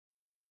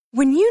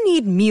When you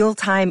need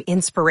mealtime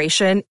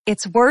inspiration,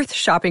 it's worth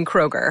shopping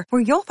Kroger,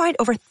 where you'll find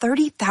over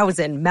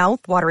 30,000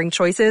 mouth-watering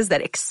choices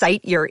that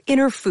excite your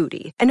inner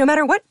foodie. And no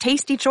matter what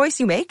tasty choice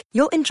you make,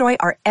 you'll enjoy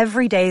our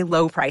everyday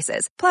low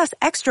prices, plus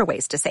extra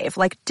ways to save,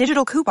 like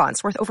digital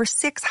coupons worth over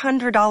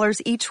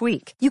 $600 each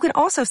week. You can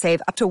also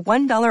save up to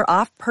 $1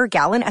 off per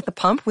gallon at the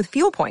pump with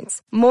fuel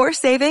points. More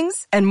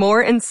savings and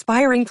more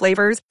inspiring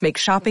flavors make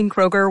shopping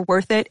Kroger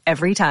worth it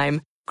every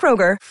time.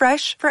 Kroger,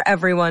 fresh for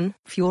everyone.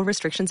 Fuel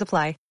restrictions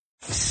apply.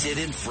 Sid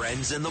and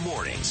Friends in the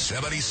morning.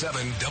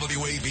 77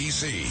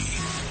 WABC.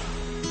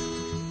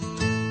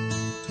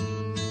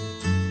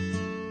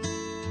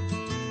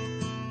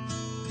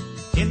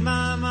 In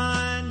my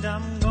mind,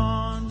 I'm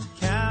gone to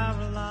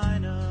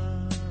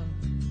Carolina.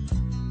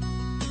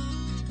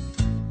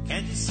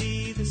 Can't you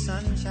see the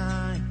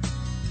sunshine?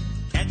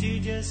 Can't you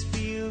just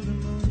feel the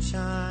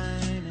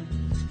moonshine?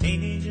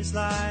 Ain't it just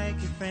like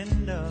a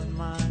friend of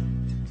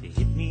mine to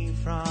hit me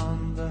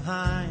from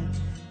behind?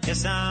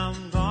 Yes,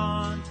 I'm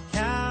gone to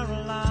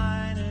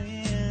Carolina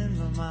in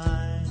my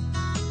mind.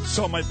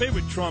 So my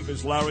favorite Trump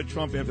is Lara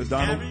Trump after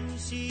Donald.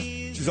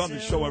 She's on the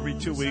show every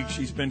 2 weeks.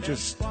 She's been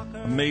just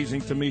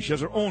amazing to me. She has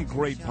her own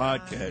great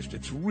podcast.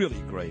 It's really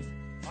great.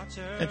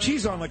 And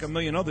she's on like a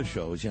million other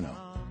shows, you know.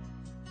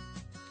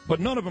 But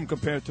none of them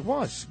compared to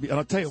us. And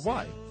I'll tell you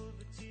why.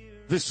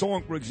 This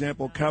song, for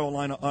example,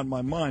 Carolina on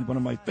My Mind, one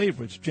of my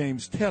favorites,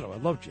 James Taylor. I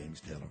love James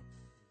Taylor.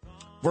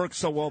 Works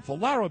so well for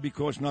Lara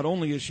because not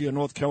only is she a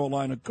North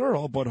Carolina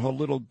girl, but her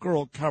little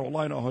girl,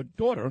 Carolina, her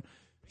daughter,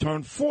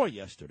 turned 4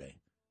 yesterday.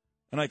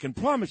 And I can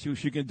promise you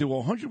she can do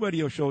 100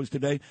 radio shows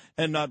today,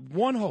 and not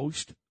one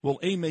host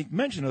will A, make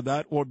mention of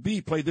that, or B,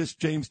 play this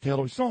James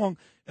Taylor song,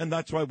 and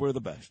that's why we're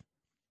the best.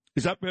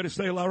 Is that fair to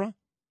say, Lara?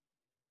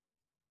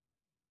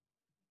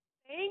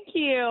 Thank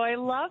you. I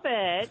love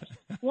it.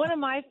 One of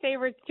my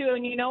favorites, too.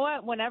 And you know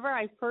what? Whenever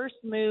I first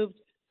moved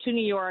to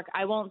New York,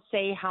 I won't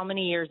say how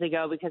many years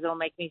ago because it'll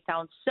make me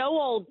sound so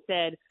old,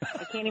 Sid.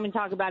 I can't even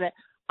talk about it.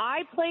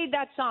 I played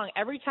that song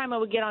every time I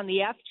would get on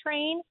the F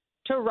train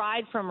to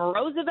ride from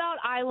Roosevelt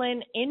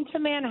Island into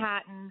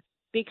Manhattan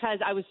because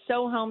I was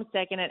so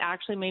homesick, and it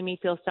actually made me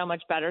feel so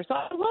much better. So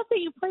I love that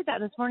you played that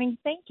this morning.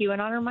 Thank you, in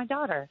honor of my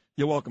daughter.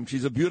 You're welcome.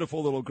 She's a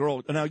beautiful little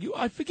girl. Now,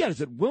 I forget, is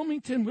it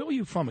Wilmington? Where were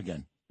you from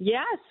again?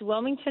 Yes,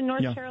 Wilmington,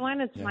 North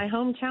Carolina. It's my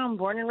hometown,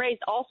 born and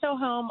raised. Also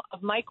home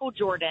of Michael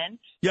Jordan.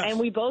 Yes. And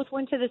we both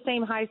went to the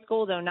same high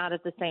school, though not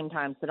at the same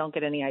time, so don't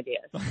get any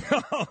ideas.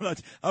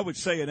 I would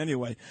say it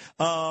anyway.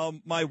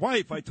 My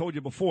wife, I told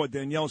you before,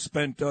 Danielle,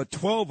 spent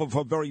 12 of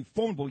her very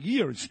formidable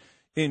years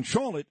in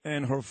Charlotte,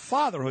 and her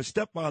father, her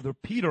stepfather,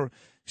 Peter,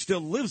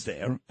 still lives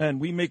there,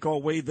 and we make our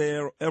way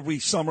there every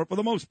summer for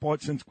the most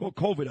part since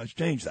COVID has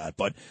changed that.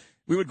 But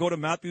we would go to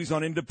Matthews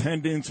on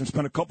Independence and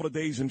spend a couple of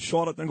days in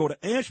Charlotte, then go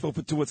to Asheville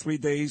for 2 or 3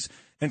 days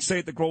and stay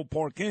at the Grove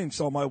Park Inn.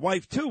 So my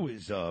wife, too,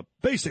 is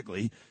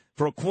basically,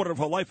 for a quarter of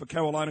her life, a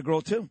Carolina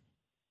girl, too.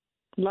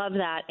 Love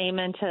that.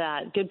 Amen to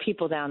that. Good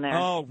people down there.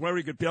 Oh,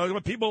 very good people.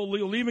 People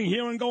are leaving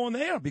here and going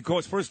there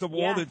because, first of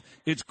all,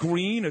 it's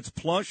green, it's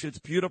plush, it's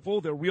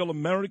beautiful. They're real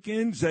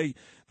Americans.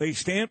 They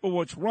stand for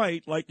what's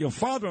right, like your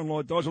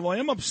father-in-law does. Although I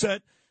am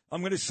upset, I'm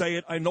going to say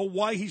it. I know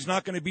why he's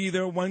not going to be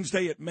there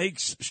Wednesday. It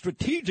makes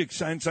strategic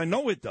sense. I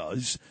know it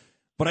does.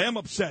 But I am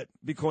upset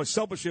because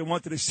selfishly I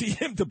wanted to see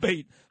him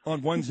debate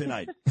on Wednesday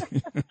night.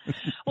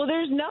 Well,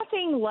 there's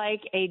nothing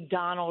like a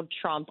Donald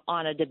Trump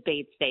on a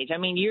debate stage. I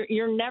mean,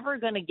 you're never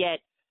going to get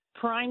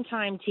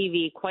primetime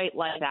TV quite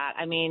like that.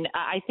 I mean,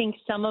 I think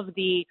some of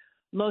the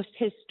most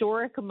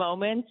historic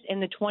moments in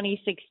the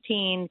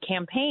 2016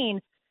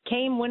 campaign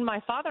came when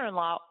my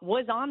father-in-law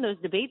was on those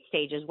debate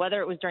stages,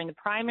 whether it was during the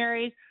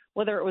primaries,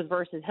 whether it was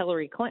versus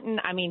Hillary Clinton.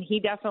 I mean, he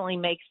definitely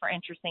makes for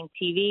interesting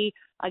TV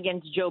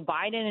against Joe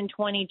Biden in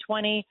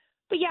 2020.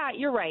 But, yeah,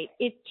 you're right.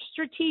 It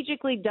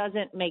strategically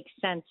doesn't make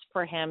sense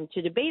for him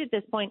to debate at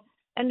this point.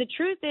 And the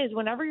truth is,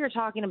 whenever you're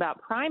talking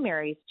about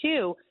primaries,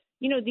 too,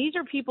 you know, these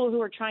are people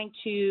who are trying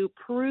to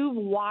prove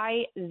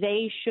why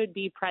they should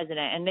be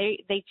president. And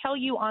they tell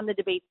you on the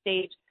debate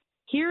stage,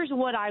 here's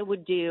what I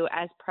would do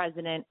as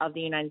president of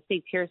the United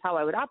States. Here's how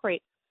I would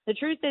operate. The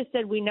truth is,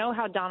 Sid, we know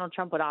how Donald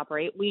Trump would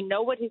operate. We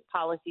know what his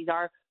policies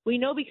are. We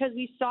know because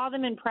we saw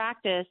them in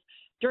practice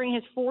during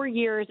his 4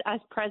 years as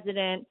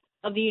president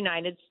of the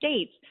United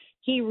States.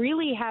 He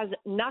really has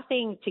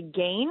nothing to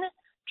gain,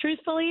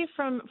 truthfully,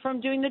 from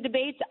doing the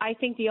debates. I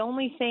think the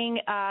only thing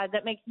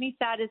that makes me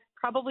sad is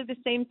probably the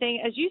same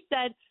thing. As you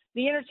said,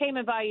 the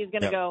entertainment value is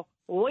going to go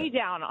way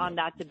down on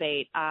that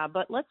debate.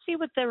 But let's see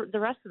what the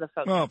rest of the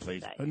folks have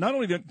to say. Not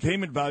only the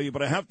entertainment value,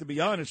 but I have to be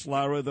honest,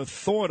 Lara, the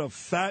thought of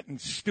fat and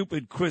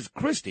stupid Chris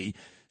Christie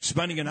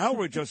spending an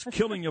hour just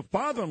killing your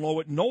father-in-law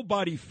with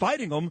nobody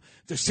fighting him.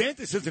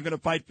 DeSantis isn't going to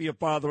fight for your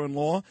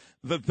father-in-law.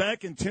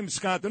 Vivek and Tim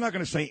Scott, they're not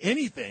going to say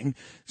anything.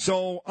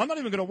 So I'm not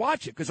even going to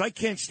watch it because I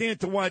can't stand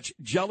to watch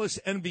jealous,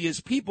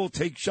 envious people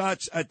take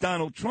shots at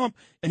Donald Trump,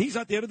 and he's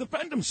not there to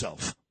defend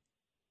himself.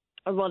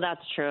 Well, that's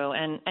true.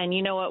 And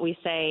you know what we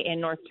say in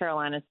North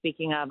Carolina,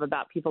 speaking of,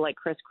 about people like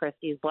Chris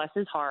Christie, bless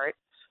his heart.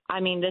 I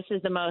mean, this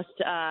is the most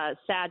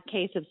sad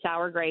case of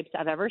sour grapes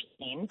I've ever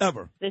seen.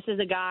 Ever. This is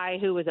a guy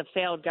who was a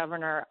failed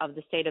governor of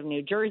the state of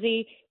New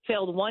Jersey,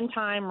 failed one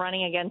time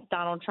running against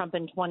Donald Trump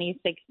in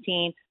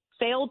 2016,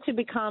 failed to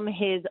become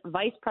his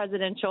vice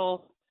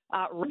presidential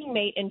running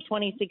mate in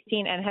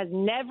 2016, and has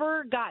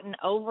never gotten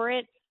over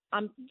it.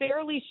 I'm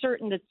fairly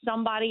certain that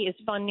somebody is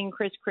funding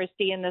Chris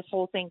Christie in this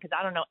whole thing, because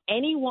I don't know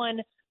anyone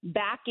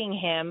backing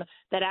him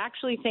that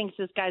actually thinks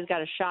this guy's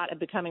got a shot at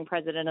becoming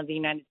president of the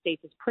United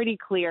States. It's pretty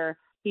clear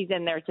he's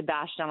in there to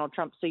bash Donald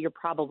Trump, so you're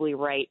probably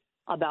right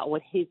about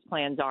what his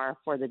plans are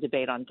for the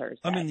debate on Thursday.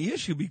 I mean, the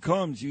issue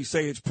becomes, you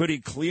say it's pretty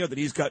clear that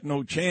he's got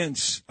no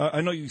chance.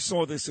 I know you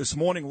saw this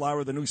morning,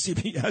 Lara, the new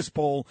CBS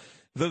poll.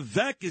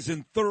 Vivek is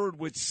in third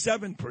with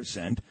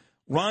 7%.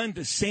 Ron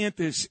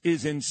DeSantis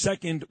is in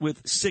second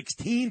with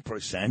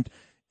 16%.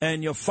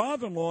 And your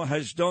father-in-law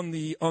has done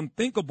the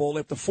unthinkable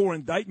after 4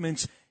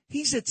 indictments.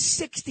 He's at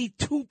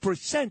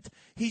 62%.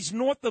 He's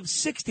north of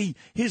 60.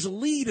 His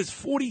lead is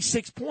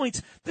 46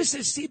 points. This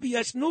is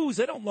CBS News.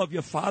 They don't love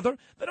your father.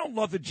 They don't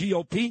love the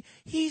GOP.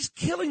 He's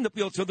killing the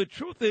field. So the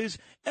truth is,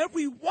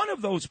 every one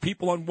of those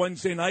people on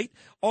Wednesday night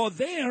are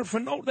there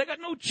for they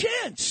got no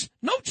chance.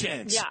 No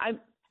chance. Yeah,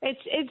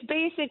 it's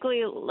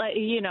basically,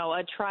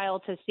 a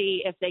trial to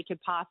see if they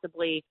could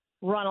possibly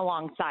run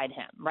alongside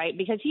him, right?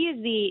 Because he's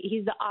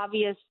the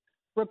obvious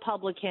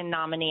Republican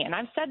nominee. And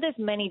I've said this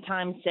many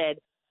times,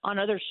 Sid, on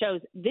other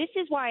shows. This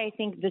is why I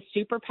think the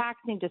super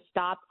PACs need to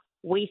stop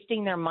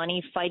wasting their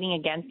money fighting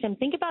against him.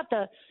 Think about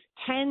the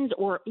tens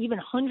or even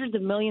hundreds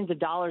of millions of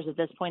dollars at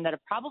this point that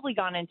have probably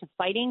gone into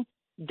fighting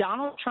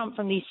Donald Trump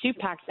from these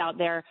super PACs out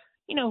there,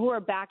 who are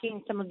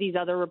backing some of these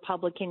other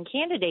Republican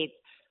candidates.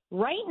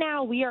 Right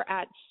now, we are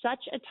at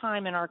such a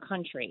time in our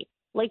country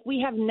like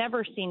we have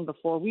never seen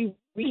before. We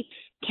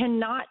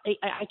cannot –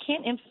 I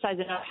can't emphasize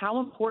enough how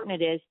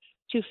important it is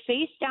to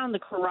face down the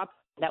corruption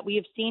that we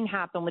have seen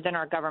happen within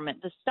our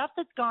government. The stuff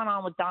that's gone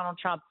on with Donald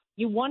Trump,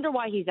 you wonder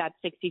why he's at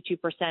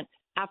 62%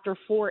 after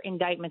 4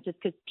 indictments. It's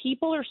because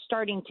people are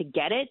starting to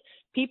get it.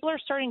 People are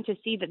starting to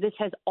see that this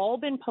has all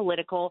been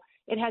political.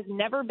 It has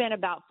never been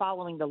about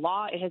following the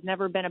law. It has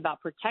never been about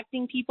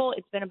protecting people.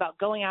 It's been about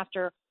going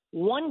after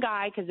one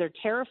guy because they're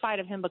terrified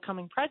of him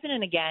becoming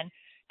president again,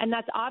 and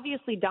that's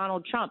obviously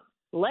Donald Trump.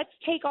 Let's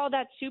take all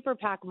that super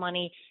PAC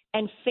money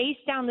and face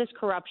down this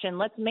corruption.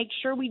 Let's make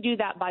sure we do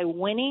that by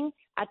winning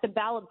at the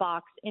ballot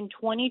box in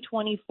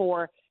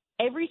 2024.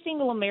 Every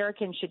single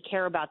American should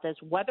care about this,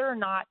 whether or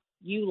not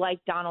you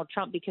like Donald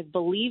Trump, because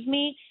believe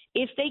me,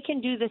 if they can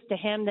do this to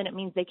him, then it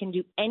means they can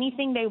do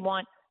anything they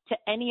want to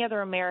any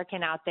other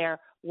American out there,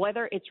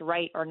 whether it's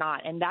right or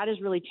not. And that is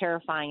really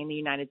terrifying in the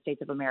United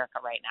States of America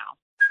right now.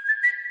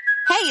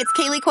 Hey, it's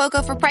Kaylee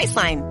Cuoco for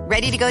Priceline.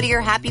 Ready to go to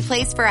your happy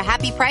place for a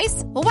happy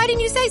price? Well, why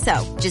didn't you say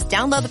so? Just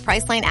download the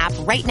Priceline app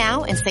right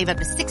now and save up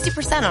to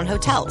 60% on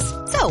hotels.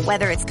 So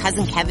whether it's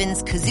Cousin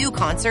Kevin's Kazoo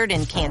Concert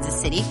in Kansas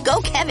City,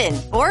 go Kevin,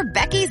 or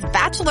Becky's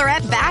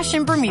Bachelorette Bash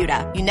in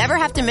Bermuda, you never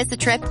have to miss a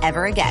trip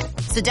ever again.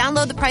 So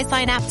download the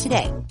Priceline app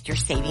today. Your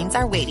savings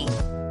are waiting.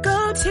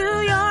 Go to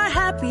your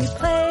happy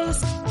place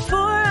for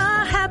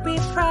a happy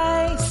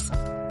price.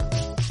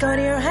 Go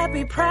to your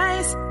happy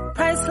price,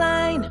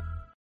 Priceline.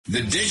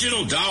 The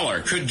digital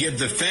dollar could give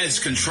the feds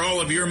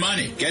control of your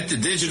money. Get the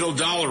digital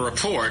dollar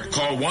report.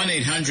 Call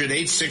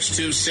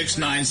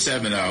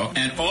 1-800-862-6970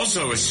 and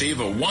also receive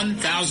a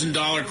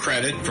 $1,000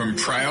 credit from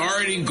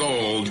Priority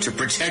Gold to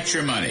protect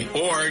your money.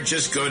 Or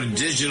just go to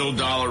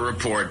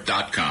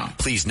digitaldollarreport.com.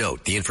 Please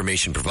note the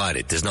information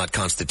provided does not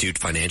constitute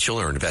financial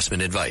or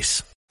investment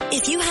advice.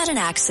 If you had an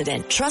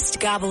accident, trust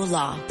Gabo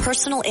Law,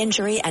 personal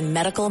injury and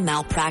medical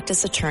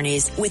malpractice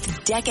attorneys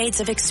with decades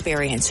of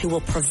experience who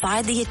will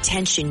provide the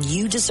attention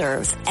you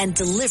deserve and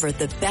deliver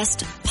the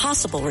best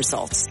possible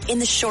results in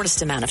the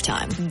shortest amount of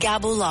time.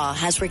 Gabo Law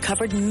has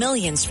recovered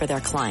millions for their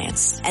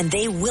clients, and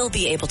they will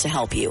be able to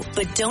help you.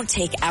 But don't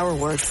take our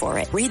word for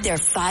it. Read their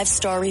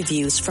 5-star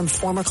reviews from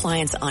former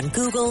clients on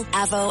Google,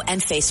 Avo,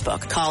 and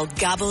Facebook. Call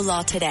Gabo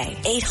Law today,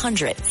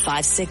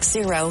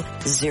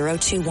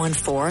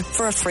 800-560-0214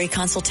 for a free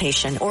consultation,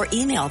 or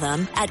email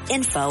them at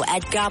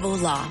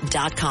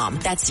info@gabolaw.com.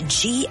 That's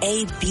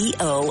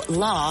GABO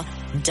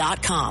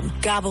law.com.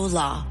 Gabo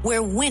Law,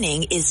 where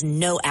winning is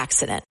no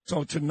accident.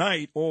 So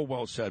tonight, all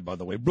well said, by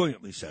the way,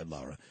 brilliantly said,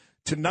 Lara.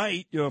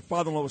 Tonight, your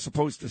father-in-law was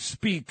supposed to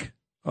speak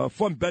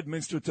from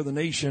Bedminster to the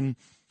nation.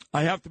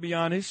 I have to be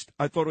honest,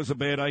 I thought it was a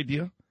bad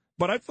idea.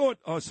 But I thought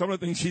some of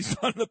the things he's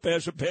done in the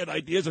past are bad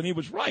ideas, and he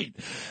was right.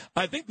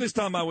 I think this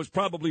time I was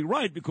probably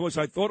right because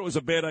I thought it was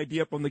a bad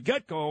idea from the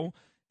get-go,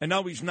 and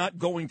now he's not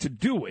going to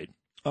do it.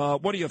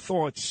 What are your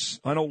thoughts?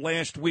 I know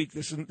last week,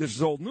 this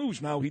is old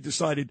news now, he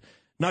decided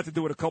not to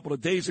do it a couple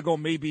of days ago.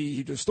 Maybe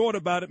he just thought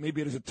about it.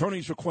 Maybe at his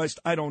attorney's request.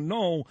 I don't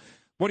know.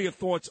 What are your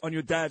thoughts on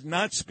your dad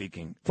not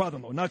speaking,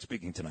 father-in-law not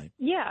speaking tonight?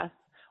 Yeah.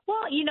 Well,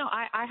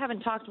 I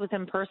haven't talked with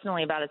him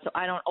personally about it, so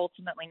I don't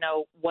ultimately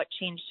know what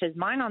changed his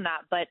mind on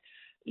that. But,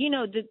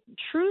 the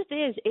truth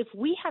is, if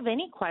we have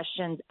any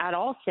questions at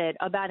all, Sid,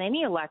 about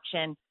any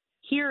election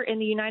here in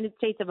the United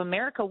States of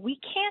America, we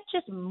can't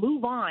just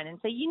move on and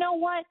say, you know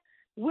what,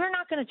 we're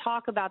not going to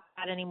talk about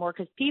that anymore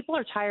because people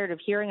are tired of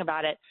hearing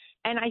about it.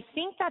 And I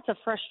think that's a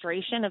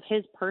frustration of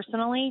his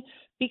personally,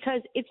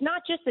 because it's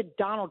not just that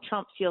Donald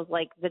Trump feels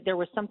like that there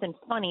was something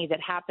funny that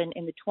happened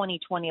in the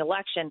 2020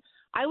 election.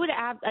 I would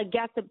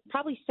guess that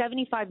probably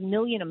 75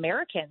 million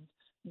Americans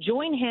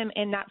join him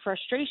in that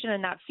frustration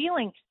and that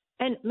feeling.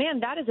 And, man,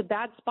 that is a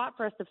bad spot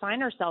for us to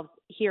find ourselves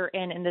here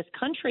in this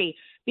country,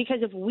 because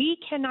if we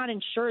cannot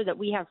ensure that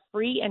we have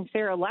free and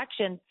fair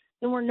elections,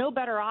 then we're no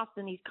better off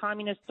than these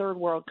communist third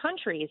world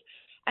countries.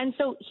 And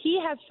so he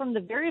has, from the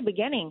very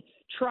beginning,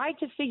 tried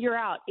to figure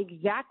out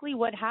exactly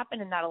what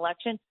happened in that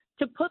election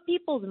to put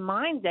people's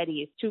minds at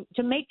ease,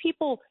 to make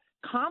people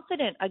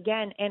confident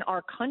again in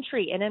our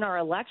country and in our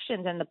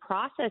elections and the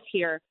process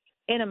here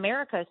in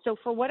America. So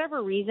for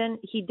whatever reason,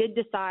 he did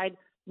decide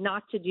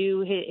not to do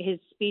his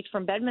speech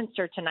from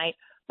Bedminster tonight.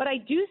 But I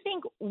do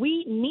think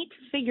we need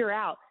to figure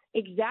out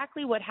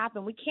exactly what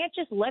happened. We can't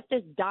just let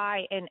this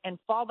die and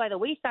fall by the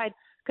wayside,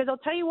 because I'll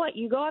tell you what,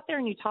 you go out there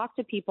and you talk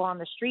to people on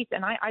the streets,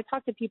 and I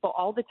talk to people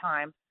all the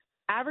time,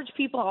 average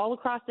people all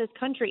across this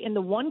country, and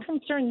the one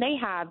concern they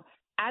have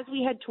as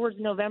we head towards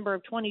November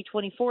of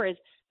 2024 is,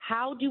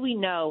 how do we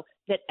know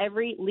that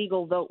every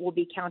legal vote will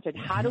be counted?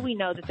 How do we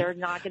know that there's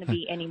not going to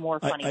be any more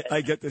funny I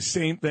get the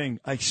same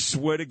thing. I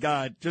swear to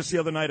God. Just the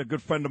other night, a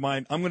good friend of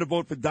mine, I'm going to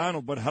vote for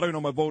Donald, but how do I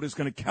know my vote is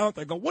going to count?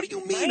 I go, what do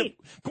you mean? Right.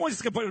 Come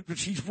on, but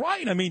she's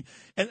right. I mean,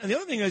 and the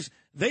other thing is,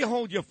 they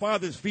hold your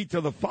father's feet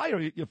to the fire,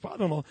 your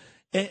father-in-law.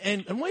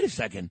 And wait a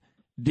second.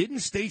 Didn't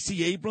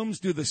Stacey Abrams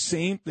do the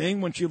same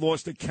thing when she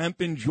lost to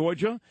Kemp in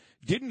Georgia?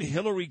 Didn't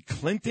Hillary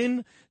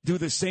Clinton do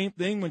the same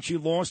thing when she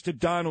lost to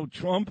Donald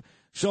Trump?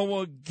 So,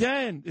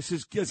 again,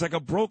 it's like a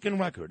broken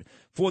record.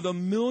 For the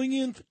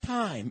millionth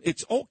time,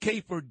 it's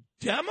okay for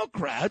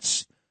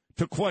Democrats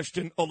to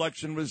question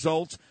election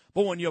results,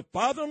 but when your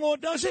father-in-law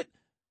does it,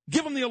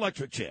 give him the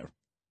electric chair.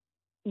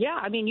 Yeah,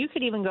 I mean, you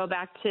could even go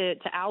back to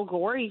Al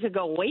Gore. You could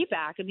go way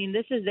back. I mean,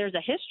 there's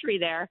a history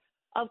there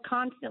of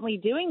constantly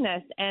doing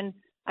this. And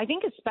I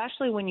think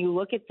especially when you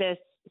look at this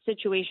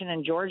situation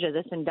in Georgia,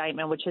 this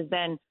indictment, which has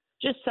been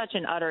just such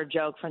an utter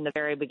joke from the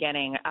very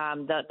beginning.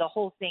 The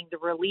whole thing, the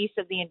release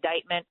of the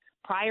indictment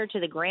prior to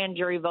the grand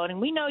jury voting.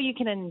 We know you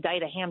can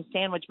indict a ham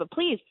sandwich, but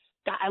please,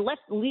 at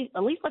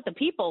least let the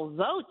people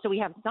vote so we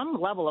have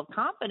some level of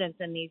confidence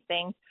in these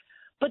things.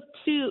 But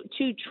to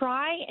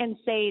try and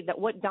say that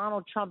what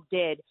Donald Trump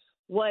did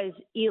was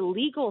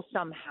illegal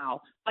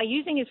somehow by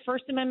using his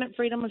First Amendment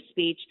freedom of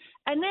speech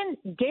and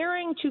then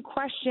daring to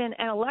question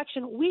an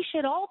election, we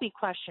should all be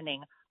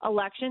questioning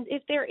elections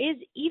if there is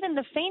even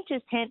the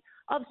faintest hint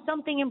of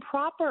something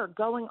improper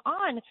going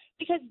on,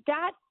 because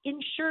that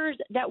ensures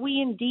that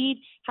we indeed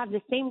have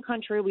the same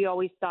country we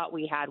always thought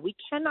we had. We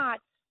cannot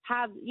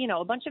have,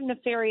 a bunch of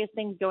nefarious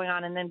things going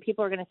on, and then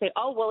people are going to say,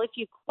 oh, well, if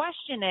you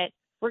question it,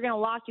 we're going to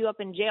lock you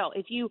up in jail.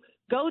 If you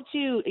go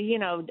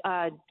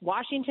to,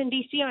 Washington,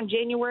 D.C. on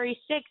January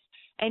 6th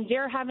and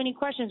dare have any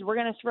questions, we're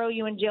going to throw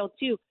you in jail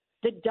too.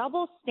 The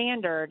double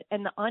standard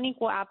and the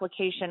unequal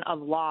application of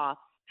law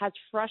has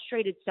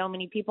frustrated so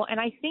many people. And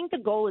I think the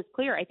goal is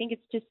clear. I think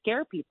it's to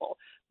scare people.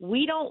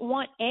 We don't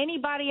want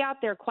anybody out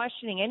there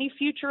questioning any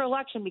future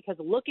election, because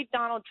look at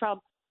Donald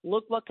Trump.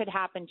 Look what could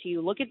happen to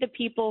you. Look at the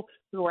people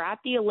who were at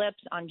the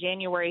ellipse on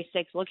January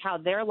 6th. Look how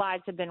their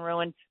lives have been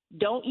ruined.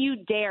 Don't you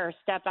dare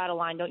step out of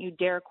line. Don't you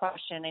dare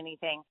question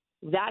anything.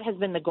 That has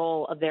been the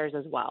goal of theirs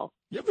as well.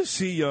 You ever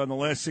see in the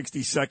last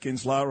 60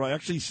 seconds, Lara, I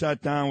actually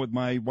sat down with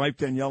my wife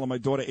Danielle and my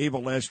daughter Ava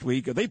last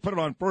week. They put it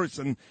on first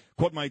and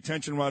caught my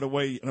attention right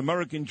away. An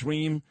American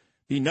Dream,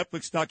 the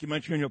Netflix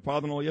documentary on your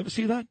father-in-law. You ever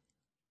see that?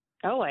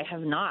 Oh, I have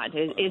not.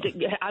 Is it,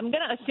 I'm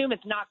going to assume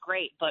it's not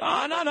great. But no.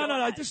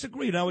 I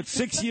disagree. Now, it's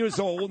 6 years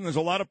old, and there's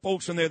a lot of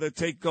folks in there that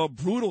take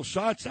brutal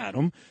shots at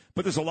him.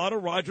 But there's a lot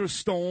of Roger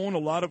Stone, a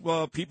lot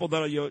of people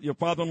that are your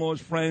father-in-law's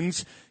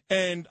friends.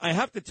 And I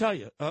have to tell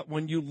you,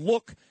 when you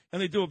look,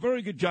 and they do a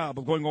very good job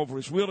of going over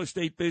his real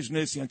estate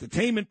business, the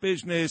entertainment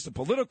business, the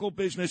political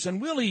business, and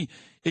really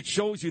it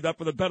shows you that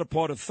for the better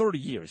part of 30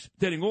 years,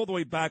 dating all the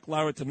way back,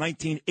 Lara, to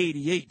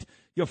 1988,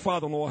 your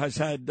father-in-law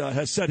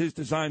has set his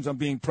designs on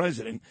being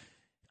president.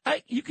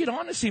 You could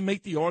honestly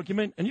make the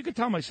argument, and you can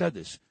tell him I said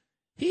this,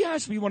 he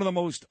has to be one of the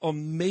most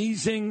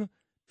amazing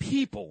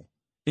people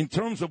in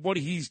terms of what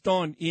he's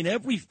done in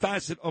every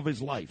facet of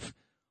his life.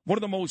 One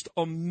of the most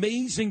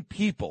amazing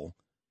people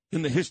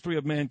in the history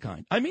of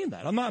mankind. I mean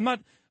that. I'm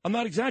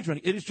not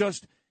exaggerating. It is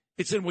just,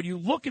 it's in when you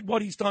look at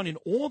what he's done in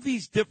all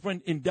these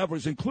different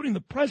endeavors, including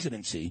the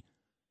presidency,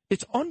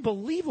 it's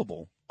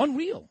unbelievable,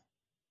 unreal.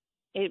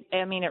 It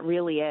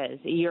really is.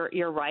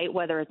 You're right,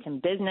 whether it's in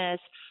business,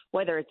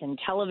 whether it's in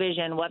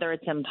television, whether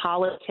it's in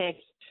politics.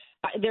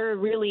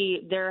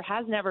 There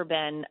has never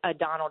been a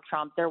Donald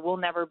Trump. There will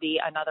never be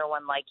another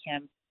one like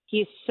him. He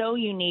is so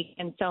unique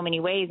in so many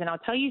ways. And I'll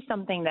tell you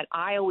something that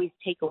I always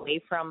take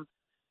away from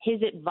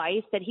his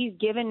advice that he's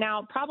given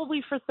now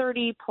probably for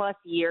 30 plus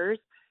years.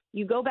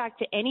 You go back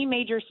to any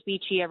major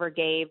speech he ever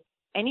gave,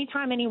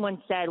 anytime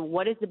anyone said,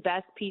 what is the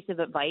best piece of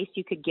advice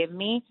you could give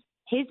me?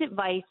 his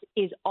advice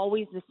is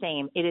always the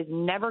same. It is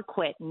never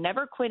quit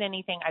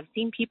anything. I've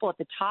seen people at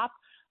the top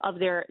of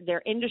their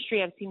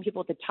industry. I've seen people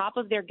at the top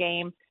of their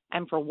game,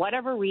 and for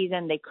whatever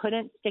reason, they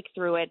couldn't stick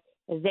through it.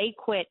 They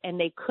quit, and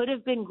they could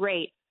have been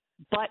great,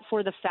 but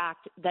for the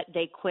fact that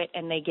they quit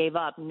and they gave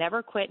up.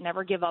 Never quit,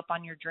 never give up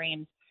on your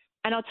dreams.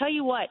 And I'll tell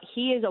you what,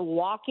 he is a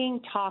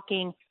walking,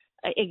 talking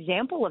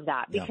example of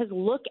that, because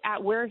look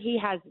at where he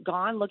has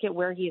gone, look at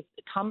where he's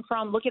come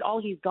from, look at all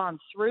he's gone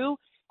through,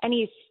 and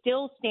he's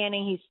still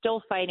standing, he's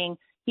still fighting,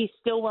 he's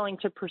still willing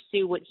to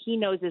pursue what he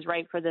knows is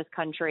right for this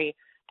country.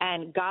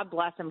 And God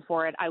bless him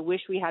for it. I wish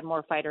we had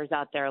more fighters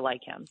out there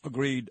like him.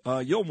 Agreed.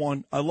 You're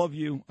one. I love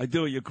you. I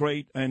do. You're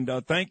great. And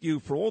thank you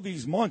for all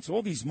these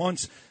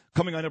months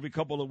coming on every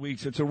couple of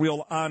weeks. It's a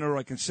real honor.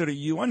 I consider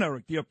you and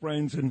Eric dear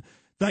friends. And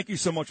thank you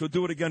so much. We'll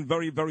do it again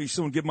very, very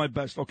soon. Give my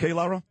best. Okay,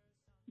 Lara?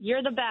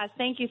 You're the best.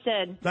 Thank you,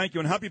 Sid. Thank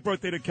you. And happy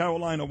birthday to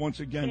Carolina once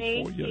again.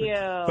 Thank for you.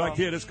 In fact,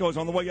 here, this goes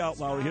on the way out,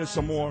 Lara. Here's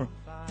some more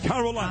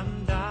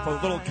Carolina for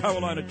little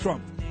Carolina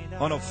Trump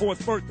on her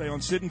 4th birthday on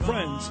Sid and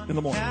Friends in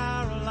the morning.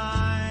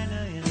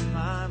 Carolina in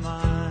my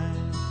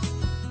mind.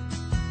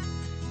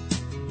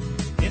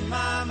 In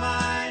my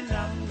mind,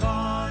 I'm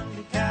gone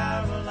to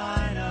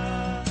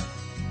Carolina.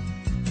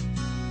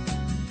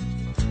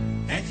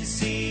 Can't you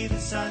see the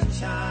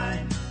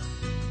sunshine?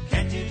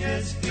 Can't you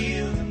just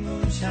feel the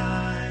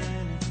moonshine?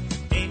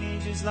 Ain't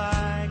it just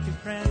like a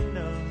friend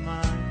of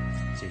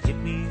mine to hit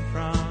me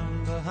from